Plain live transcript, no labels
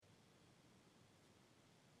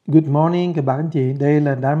Good morning các bạn anh chị, đây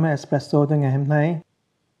là Dharma Espresso cho ngày hôm nay.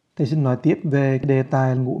 Thầy xin nói tiếp về cái đề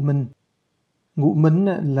tài ngủ minh. Ngủ minh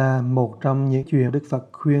là một trong những chuyện Đức Phật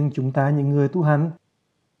khuyên chúng ta những người tu hành,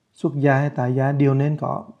 xuất gia hay tại gia đều nên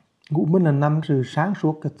có. Ngủ minh là nằm sự sáng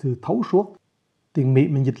suốt, cái sự thấu suốt. Tiếng Mỹ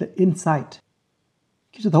mình dịch là insight.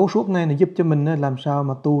 Cái sự thấu suốt này giúp cho mình làm sao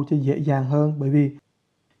mà tu cho dễ dàng hơn, bởi vì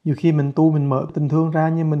nhiều khi mình tu mình mở tình thương ra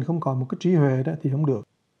nhưng mình không có một cái trí huệ đó thì không được.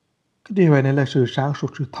 Cái trí huệ này là sự sáng suốt,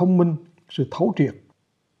 sự thông minh, sự thấu triệt.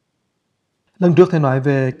 Lần trước thầy nói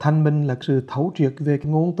về thanh minh là sự thấu triệt về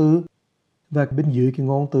cái ngôn từ, và bên dưới cái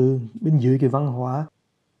ngôn từ, bên dưới cái văn hóa,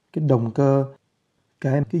 cái động cơ,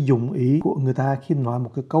 cái dụng ý của người ta khi nói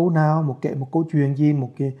một cái câu nào, kể một câu chuyện gì,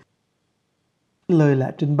 một cái lời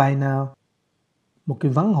lẽ trình bày nào, một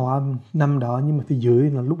cái văn hóa nằm đó, nhưng mà phía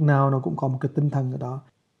dưới là lúc nào nó cũng có một cái tinh thần ở đó.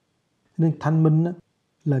 Nên thanh minh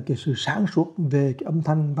là cái sự sáng suốt về cái âm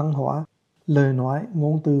thanh, văn hóa, lời nói,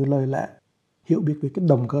 ngôn từ, lời lẽ, hiểu biết về cái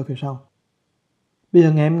động cơ phía sau. Bây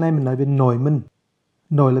giờ ngày hôm nay mình nói về nội minh.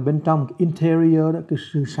 Nội là bên trong, cái interior đó, cái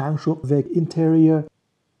sự sáng suốt về cái interior.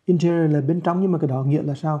 Interior là bên trong, nhưng mà cái đó nghĩa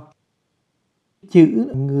là sao?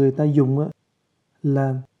 Chữ người ta dùng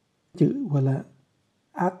là chữ gọi là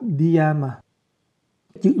adhyama.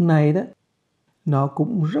 Chữ này đó nó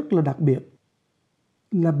cũng rất là đặc biệt,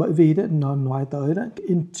 là bởi vì đó nó nói tới đó cái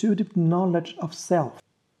intuitive knowledge of self.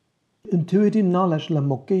 Intuitive knowledge là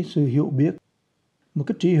một cái sự hiểu biết, một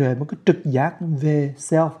cái trí huệ, một cái trực giác về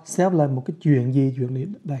self. Self là một cái chuyện gì, chuyện này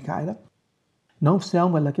đại khái đó. Nó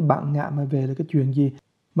self phải là cái bản ngã, mà về là cái chuyện gì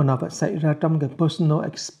mà nó phải xảy ra trong cái personal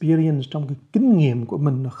experience, trong cái kinh nghiệm của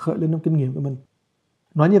mình, nó khởi lên trong kinh nghiệm của mình.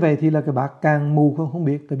 Nói như vậy thì là cái bác càng mù không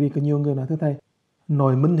biết, tại vì có nhiều người nói thưa thầy,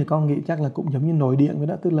 nội minh thì con nghĩ chắc là cũng giống như nội điện vậy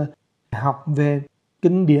đó, tức là học về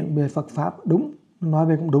kinh điển, về Phật Pháp, đúng, nói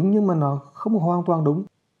về cũng đúng, nhưng mà nó không hoàn toàn đúng.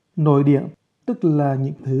 Nội điện tức là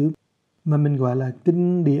những thứ mà mình gọi là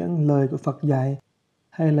kinh điển, lời của Phật dạy,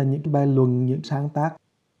 hay là những cái bài luận, những sáng tác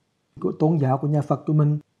của tôn giáo của nhà Phật của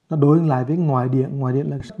mình, nó đối lại với ngoại điện. Ngoại điện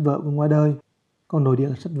là sách vở của ngoài đời, còn nội điện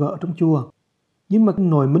là sách vở trong chùa. Nhưng mà cái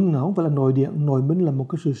nội minh nó không phải là nội điện. Nội minh là một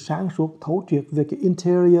cái sự sáng suốt, thấu triệt về cái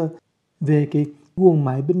interior, về cái guồng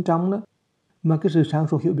máy bên trong đó. Mà cái sự sáng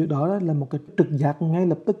suốt hiểu biết đó là một cái trực giác ngay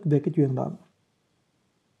lập tức về cái chuyện đó.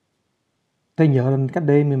 Thầy nhớ là cách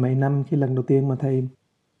đây mười mấy năm, khi lần đầu tiên mà thầy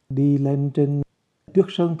đi lên trên Tuyết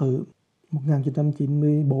Sơn Tự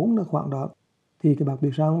 1994 đó, khoảng đó, thì cái bác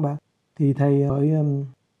biết sao không bác? Thì thầy ở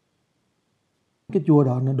cái chùa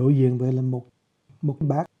đó nó đối diện với là một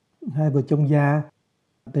bác, hai vợ chồng già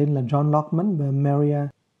tên là John Lockman và Maria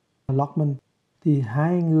Lockman. Thì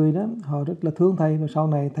hai người đó họ rất là thương thầy, và sau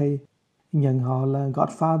này thầy nhận họ là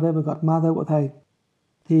Godfather và Godmother của thầy.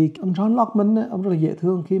 Thì ông John Lockman ông rất là dễ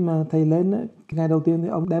thương. Khi mà thầy lên ngày đầu tiên thì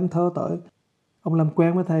ông đem thơ tới, ông làm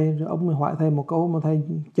quen với thầy, rồi ông hỏi thầy một câu mà thầy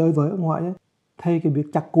chơi với ông ngoại: thầy cái việc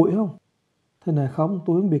chặt củi không? Thầy nói không,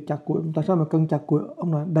 tôi không biết chặt củi. Tại sao mà cần chặt củi?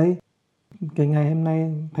 Ông nói đây, cái ngày hôm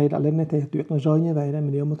nay thầy đã lên đây, thầy tuyết nó rơi như vậy,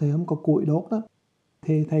 nếu mà thầy không có củi đốt đó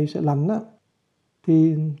thì thầy sẽ lạnh đó.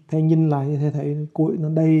 Thì thầy nhìn lại, thầy thấy củi nó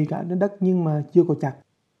đầy cả cái đất nhưng mà chưa có chặt.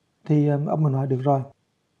 Thì ông mà nói được rồi,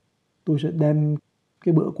 tôi sẽ đem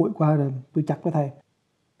cái bữa củi qua rồi tôi chặt với thầy.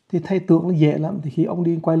 Thì thầy tưởng nó dễ lắm. Thì khi ông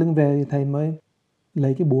đi quay lưng về thì thầy mới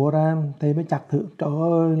lấy cái búa ra, thầy mới chặt thử. Trời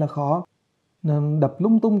ơi là khó, nó đập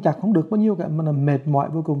lung tung, chặt không được bao nhiêu cả, mà là mệt mỏi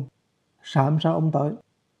vô cùng. Sáng sao ông tới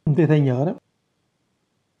thì thầy nhớ đó,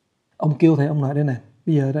 ông kêu thầy, ông nói đây này,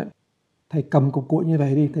 bây giờ đó thầy cầm cục củi như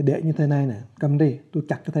vậy đi, thầy để như thế này nè, cầm đi, tôi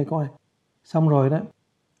chặt cho thầy coi. Xong rồi đó,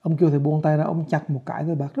 ông kêu thầy buông tay ra, ông chặt một cái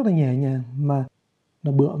thôi bác, rất là nhẹ nhàng mà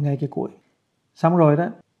nó bựa ngay cái củi. Xong rồi đó,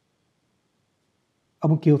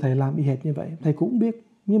 ông kêu thầy làm y hệt như vậy, thầy cũng biết.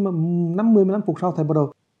 Nhưng mà 15 phút sau thầy bắt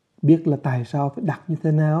đầu biết là tại sao phải đặt như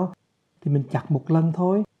thế nào. Thì mình chặt một lần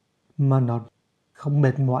thôi mà nó không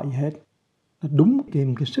mệt mỏi gì hết, nó đúng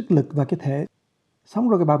kìm cái sức lực và cái thể. Xong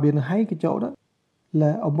rồi cái bà biệt là hay cái chỗ đó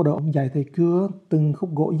là ông bắt đầu ông dạy thầy cưa từng khúc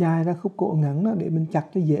gỗ dài ra khúc gỗ ngắn đó, để mình chặt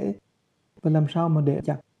cho dễ, và làm sao mà để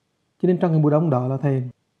chặt. Cho nên trong cái buổi đông đó là thầy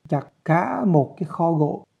chặt cả một cái kho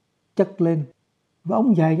gỗ chất lên, và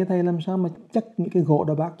ông dạy cho thầy làm sao mà chất những cái gỗ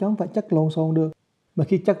đó bác, chứ không phải chất lộn xộn được. Mà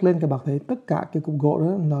khi chất lên, các bác thấy tất cả cái cục gỗ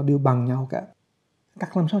đó nó đều bằng nhau cả.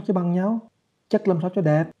 Cắt làm sao cho bằng nhau, chất làm sao cho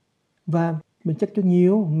đẹp, và mình chất cho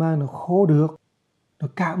nhiều mà nó khô được. Nó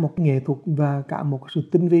cả một nghệ thuật và cả một sự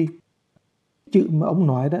tinh vi. Chữ mà ông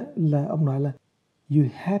nói đó là ông nói là you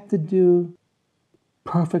have to do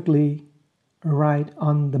perfectly right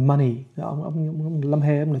on the money. Ông Lâm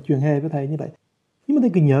Hề, ông là truyền hề với thầy như vậy. Nhưng mà thầy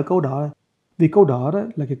cứ nhớ câu đó, vì câu đó đó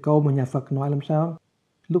là cái câu mà nhà Phật nói làm sao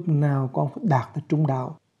lúc nào con phải đạt tới trung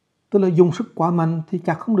đạo. Tức là dùng sức quá mạnh thì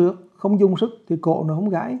chặt không được, không dùng sức thì cổ nó không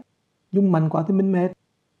gãy, dùng mạnh quá thì mình mệt.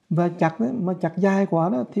 Và chặt ấy, mà chặt dài quá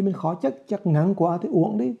đó thì mình khó chặt ngắn quá thì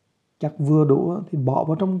uổng đi. Chặt vừa đủ thì bỏ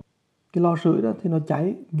vào trong cái lò sưởi đó thì nó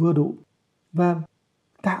cháy vừa đủ. Và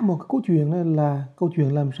cả một cái câu chuyện này là câu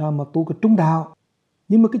chuyện làm sao mà tu cái trung đạo.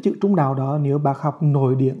 Nhưng mà cái chữ trung đạo đó nếu bạn học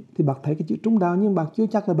nội điển thì bạn thấy cái chữ trung đạo, nhưng bạn chưa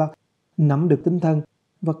chắc là bạn nắm được tinh thần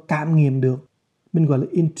và cảm nghiệm được. Mình gọi là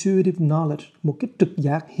intuitive knowledge, một cái trực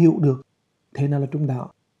giác hiểu được thế nào là trung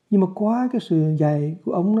đạo. Nhưng mà qua cái sự dạy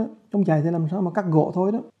của ông đó, ông dạy thì làm sao mà cắt gỗ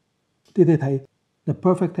thôi đó, thì thầy thấy là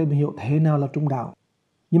perfect, thầy mới hiểu thế nào là trung đạo.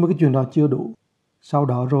 Nhưng mà cái chuyện đó chưa đủ. Sau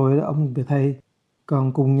đó rồi đó, ông với thầy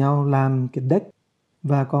còn cùng nhau làm cái deck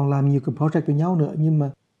và còn làm nhiều cái project với nhau nữa. Nhưng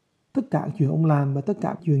mà tất cả chuyện ông làm và tất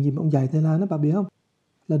cả chuyện gì mà ông dạy thầy làm, nó bạn biết không,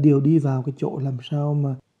 là đều đi vào cái chỗ làm sao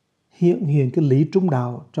mà hiện cái lý trung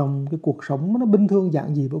đạo trong cái cuộc sống nó bình thường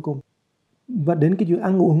giản dị vô cùng. Và đến cái chuyện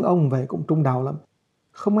ăn uống ông vậy cũng trung đạo lắm.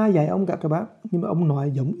 Không ai dạy ông cả các bác, nhưng mà ông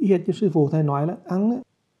nói giống y hệt như sư phụ thầy nói là ăn ấy,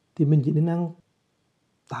 thì mình chỉ nên ăn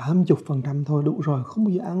 80% thôi đủ rồi, không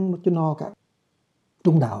bao giờ ăn cho no cả.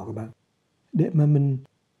 Trung đạo các bạn, để mà mình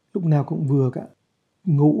lúc nào cũng vừa cả.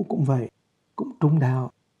 Ngủ cũng vậy, cũng trung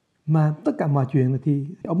đạo. Mà tất cả mọi chuyện này thì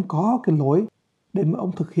ông có cái lối để mà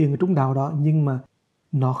ông thực hiện cái trung đạo đó, nhưng mà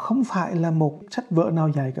nó không phải là một sách vở nào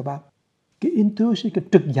dạy các bạn. Cái intuition, cái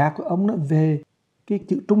trực giác của ông nó về cái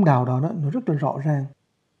chữ trung đạo đó nó rất là rõ ràng.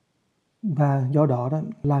 Và do đó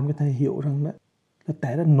làm cho thầy hiểu rằng đó, là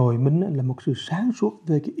té ra nội minh là một sự sáng suốt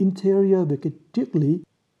về cái interior, về cái triết lý,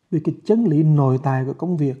 về cái chân lý nội tại của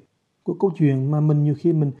công việc, của câu chuyện mà mình nhiều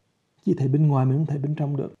khi mình chỉ thấy bên ngoài, mình không thấy bên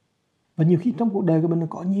trong được. Và nhiều khi trong cuộc đời của mình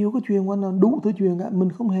có nhiều cái chuyện, nó đủ thứ chuyện cả, mình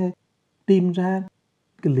không hề tìm ra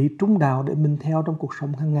cái lý trung đạo để mình theo trong cuộc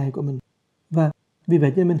sống hàng ngày của mình. Và vì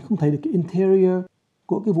vậy cho nên mình không thấy được cái interior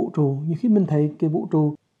của cái vũ trụ. Nhiều khi mình thấy cái vũ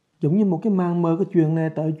trụ giống như một cái màn mờ, cái chuyện này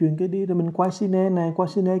tới chuyện cái đi, rồi mình quay cine này, quay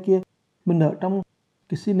cine kia. Mình ở trong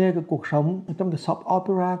cái cine của cuộc sống, ở trong cái soap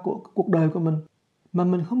opera của cuộc đời của mình, mà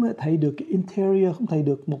mình không thể thấy được cái interior, không thấy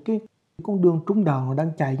được một cái con đường trung đạo nó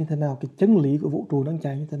đang chạy như thế nào, cái chân lý của vũ trụ đang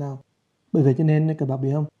chạy như thế nào. Bởi vậy cho nên các bạn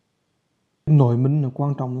biết không, nội minh là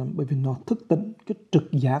quan trọng lắm, bởi vì nó thức tỉnh cái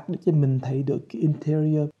trực giác để cho mình thấy được cái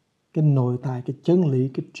interior, cái nội tại, cái chân lý,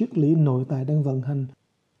 cái triết lý nội tại đang vận hành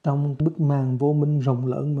trong bức màn vô minh rộng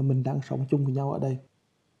lớn mà mình đang sống chung với nhau ở đây.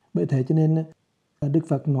 Bởi thế cho nên Đức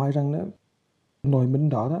Phật nói rằng đó, nội minh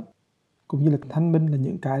đó cũng như là thanh minh là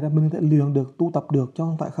những cái đó mình có thể luyện được, tu tập được, chứ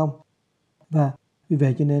không phải không. Và vì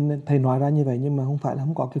vậy cho nên thầy nói ra như vậy, nhưng mà không phải là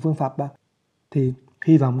không có cái phương pháp ba. Thì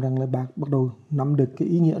hy vọng rằng là bạn bắt đầu nắm được cái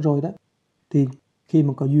ý nghĩa rồi đó. Thì khi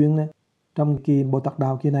mà có duyên này, trong kỳ Bồ Tát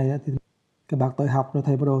Đạo kia này đó, thì các bạn tới học rồi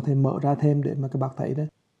thầy bắt đầu thầy mở ra thêm để mà các bạn thấy đó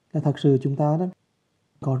là thật sự chúng ta đó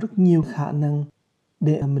có rất nhiều khả năng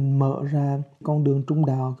để mình mở ra con đường trung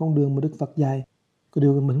đạo, con đường mà Đức Phật dạy. Cái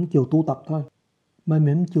điều mình không chịu tu tập thôi. Mà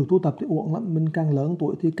mình không chịu tu tập thì uổng lắm. Mình càng lớn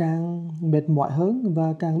tuổi thì càng mệt mỏi hơn,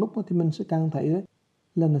 và càng lúc thì mình sẽ càng thấy đấy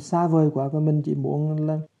là nó xa vời quá, và mình chỉ muốn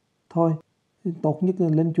là thôi, tốt nhất là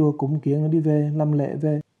lên chùa cúng kiến, đi về làm lễ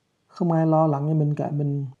về, không ai lo lắng cho mình cả.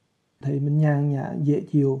 Mình thấy mình nhàn nhã dễ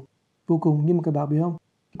chịu vô cùng. Nhưng mà các bạn biết không,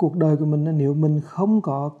 cuộc đời của mình nếu mình không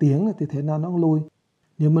có tiếng thì thế nào nó cũng lùi.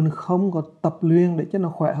 Nếu mình không có tập luyện để cho nó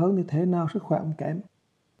khỏe hơn thì thế nào sức khỏe cũng kém.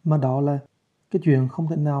 Mà đó là cái chuyện không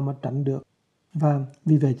thể nào mà tránh được. Và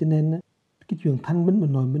vì vậy cho nên cái chuyện thanh minh và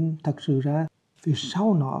nội minh thật sự ra phía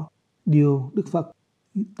sau nó, điều Đức Phật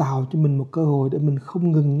tạo cho mình một cơ hội để mình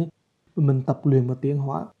không ngừng và mình tập luyện và tiến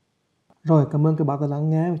hóa. Rồi, cảm ơn các bạn đã lắng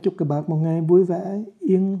nghe, và chúc các bạn một ngày vui vẻ,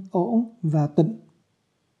 yên ổn và tịnh.